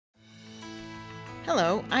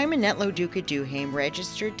Hello, I'm Annette Loduca-Duhame,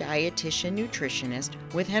 registered dietitian nutritionist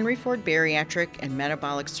with Henry Ford Bariatric and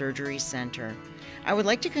Metabolic Surgery Center. I would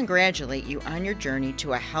like to congratulate you on your journey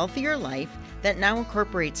to a healthier life that now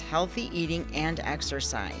incorporates healthy eating and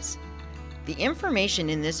exercise. The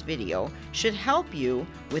information in this video should help you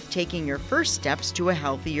with taking your first steps to a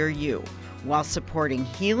healthier you, while supporting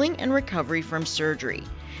healing and recovery from surgery.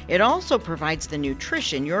 It also provides the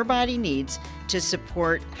nutrition your body needs to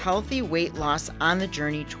support healthy weight loss on the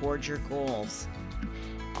journey towards your goals.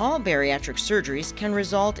 All bariatric surgeries can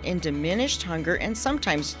result in diminished hunger and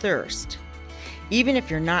sometimes thirst. Even if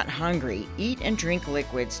you're not hungry, eat and drink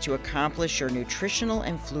liquids to accomplish your nutritional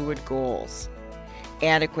and fluid goals.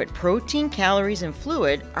 Adequate protein, calories, and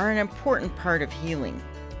fluid are an important part of healing.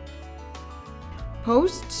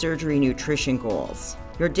 Post-surgery nutrition goals.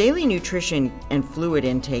 Your daily nutrition and fluid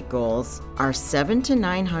intake goals are 700 to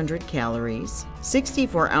 900 calories,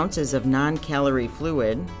 64 ounces of non-calorie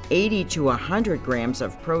fluid, 80 to 100 grams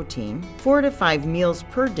of protein, 4 to 5 meals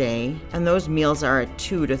per day, and those meals are a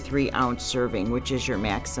 2 to 3 ounce serving, which is your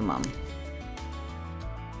maximum.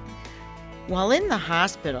 While in the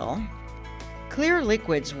hospital, clear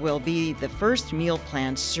liquids will be the first meal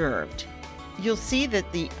plan served. You'll see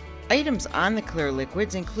that the items on the clear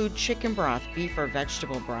liquids include chicken broth, beef or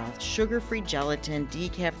vegetable broth, sugar-free gelatin,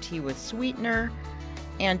 decaf tea with sweetener,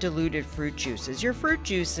 and diluted fruit juices. Your fruit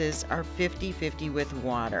juices are 50-50 with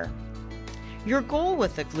water. Your goal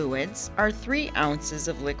with the fluids are 3 ounces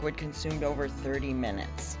of liquid consumed over 30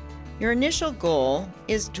 minutes. Your initial goal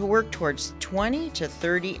is to work towards 20 to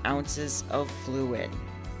 30 ounces of fluid.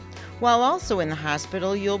 While also in the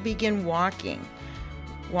hospital, you'll begin walking.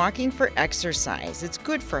 Walking for exercise. It's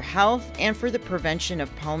good for health and for the prevention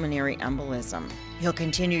of pulmonary embolism. You'll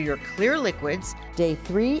continue your clear liquids day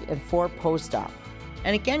 3 and 4 post-op.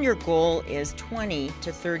 And again, your goal is 20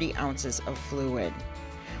 to 30 ounces of fluid.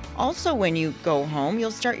 Also, when you go home,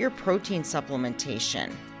 you'll start your protein supplementation.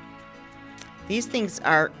 These things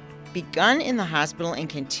are begun in the hospital and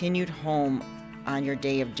continued home on your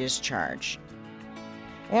day of discharge.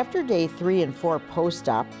 After day 3 and 4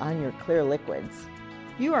 post-op on your clear liquids,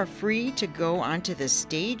 you are free to go onto the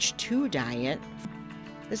Stage 2 diet.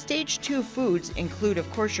 The Stage 2 foods include,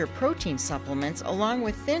 of course, your protein supplements along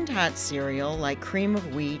with thinned hot cereal like cream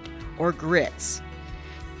of wheat or grits.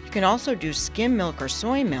 You can also do skim milk or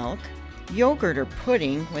soy milk, yogurt or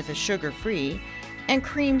pudding with a sugar-free, and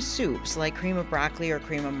cream soups like cream of broccoli or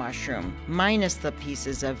cream of mushroom, minus the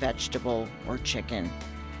pieces of vegetable or chicken.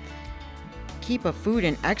 Keep a food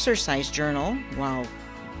and exercise journal while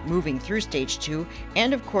moving through Stage 2,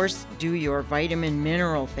 and of course do your vitamin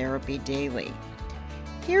mineral therapy daily.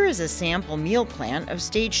 Here is a sample meal plan of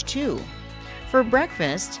Stage 2. For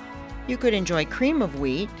breakfast, you could enjoy cream of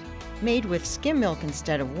wheat made with skim milk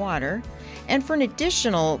instead of water, and for an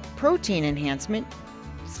additional protein enhancement,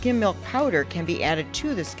 skim milk powder can be added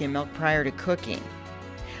to the skim milk prior to cooking.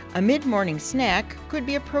 A mid-morning snack could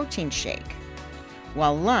be a protein shake,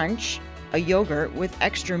 while lunch, a yogurt with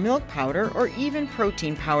extra milk powder or even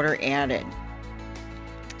protein powder added.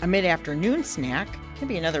 A mid-afternoon snack can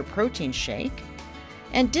be another protein shake,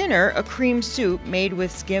 and dinner, a cream soup made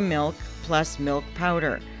with skim milk plus milk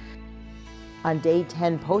powder. On day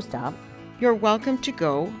 10 post-op, you're welcome to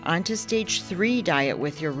go onto Stage 3 diet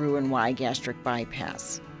with your Roux-en-Y Gastric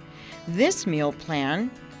bypass. This meal plan,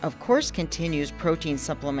 of course, continues protein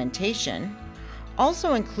supplementation,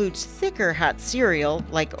 also includes thicker hot cereal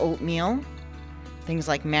like oatmeal, things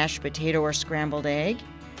like mashed potato or scrambled egg,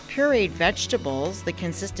 pureed vegetables, the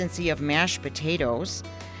consistency of mashed potatoes,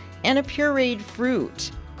 and a pureed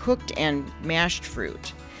fruit, cooked and mashed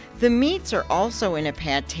fruit. The meats are also in a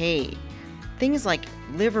pate, things like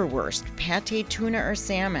liverwurst, pate tuna or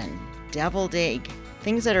salmon, deviled egg,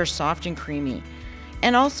 things that are soft and creamy,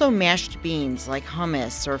 and also mashed beans like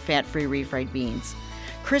hummus or fat-free refried beans.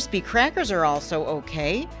 Crispy crackers are also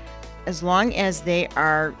okay, as long as they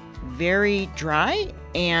are very dry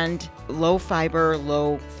and low fiber,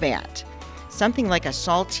 low fat. Something like a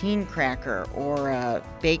saltine cracker or a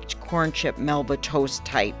baked corn chip Melba toast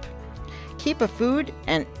type. Keep a food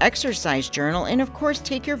and exercise journal, and of course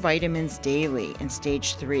take your vitamins daily in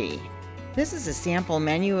Stage 3. This is a sample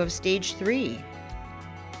menu of Stage 3.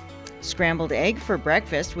 Scrambled egg for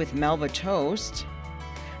breakfast with Melba toast.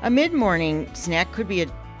 A mid-morning snack could be a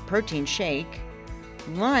protein shake.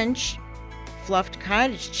 Lunch, fluffed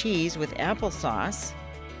cottage cheese with applesauce.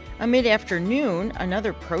 A mid-afternoon,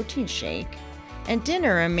 another protein shake. And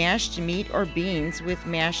dinner, a mashed meat or beans with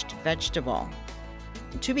mashed vegetable.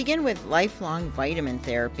 To begin with lifelong vitamin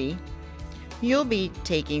therapy, you'll be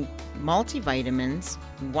taking multivitamins,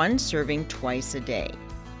 1 serving twice a day.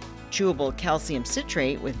 chewable calcium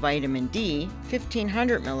citrate with vitamin D,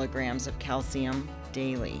 1,500 milligrams of calcium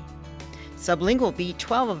daily. Sublingual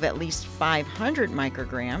B12 of at least 500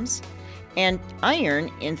 micrograms, and iron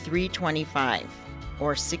in 325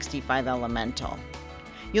 or 65 elemental.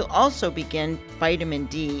 You'll also begin vitamin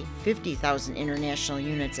D, 50,000 international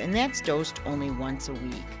units, and that's dosed only once a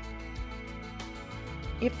week.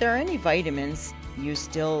 If there are any vitamins you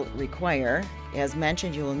still require, as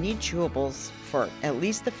mentioned, you will need chewables for at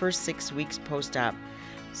least the first 6 weeks post-op.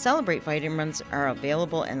 Celebrate vitamins are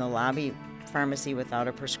available in the lobby pharmacy without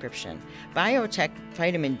a prescription. Biotech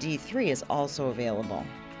vitamin D3 is also available.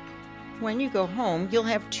 When you go home, you'll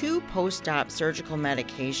have 2 post-op surgical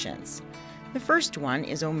medications. The first one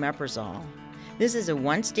is omeprazole. This is a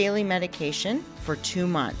once-daily medication for 2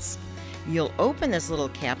 months. You'll open this little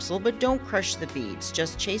capsule, but don't crush the beads.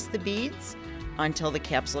 Just chase the beads until the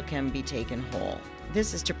capsule can be taken whole.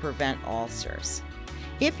 This is to prevent ulcers.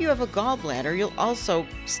 If you have a gallbladder, you'll also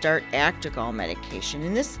start Actigol medication,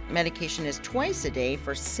 and this medication is twice a day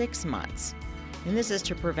for 6 months, and this is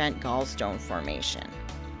to prevent gallstone formation.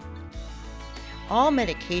 All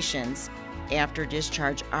medications after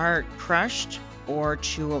discharge are crushed or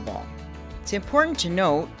chewable. It's important to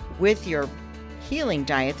note with your healing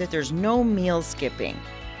diet that there's no meal skipping.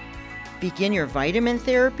 Begin your vitamin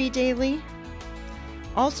therapy daily.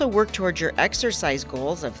 Also work towards your exercise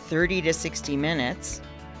goals of 30 to 60 minutes.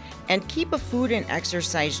 And keep a food and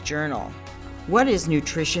exercise journal. What is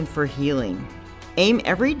nutrition for healing? Aim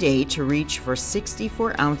every day to reach for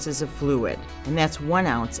 64 ounces of fluid, and that's 1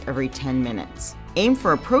 ounce every 10 minutes. Aim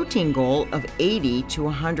for a protein goal of 80 to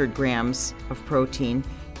 100 grams of protein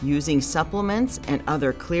using supplements and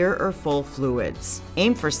other clear or full fluids.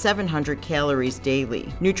 Aim for 700 calories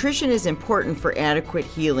daily. Nutrition is important for adequate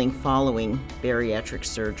healing following bariatric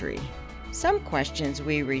surgery. Some questions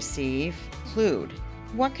we receive include,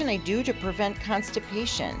 what can I do to prevent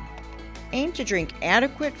constipation? Aim to drink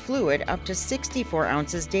adequate fluid up to 64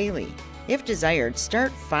 ounces daily. If desired,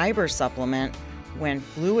 start fiber supplement when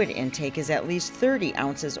fluid intake is at least 30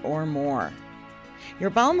 ounces or more. Your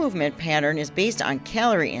bowel movement pattern is based on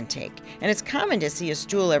calorie intake, and it's common to see a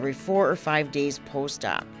stool every 4 or 5 days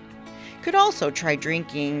post-op. Could also try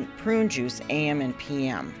drinking prune juice AM and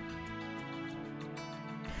PM.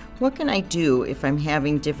 What can I do if I'm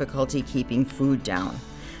having difficulty keeping food down?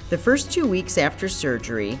 The first 2 weeks after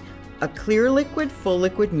surgery, a clear liquid, full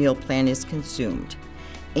liquid meal plan is consumed.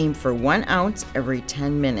 Aim for 1 ounce every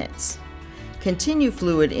 10 minutes. Continue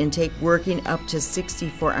fluid intake, working up to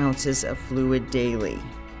 64 ounces of fluid daily.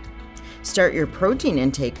 Start your protein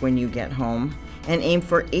intake when you get home and aim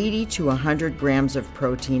for 80 to 100 grams of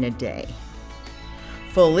protein a day.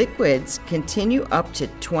 Full liquids continue up to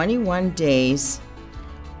 21 days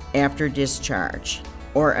after discharge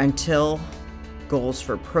or until goals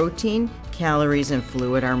for protein, calories, and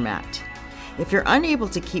fluid are met. If you're unable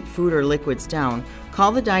to keep food or liquids down,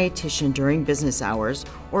 call the dietitian during business hours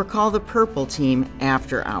or call the Purple team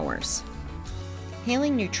after hours.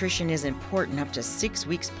 Healing nutrition is important up to 6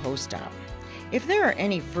 weeks post-op. If there are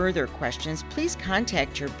any further questions, please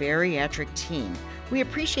contact your bariatric team. We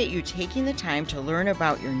appreciate you taking the time to learn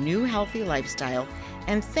about your new healthy lifestyle,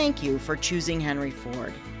 and thank you for choosing Henry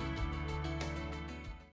Ford.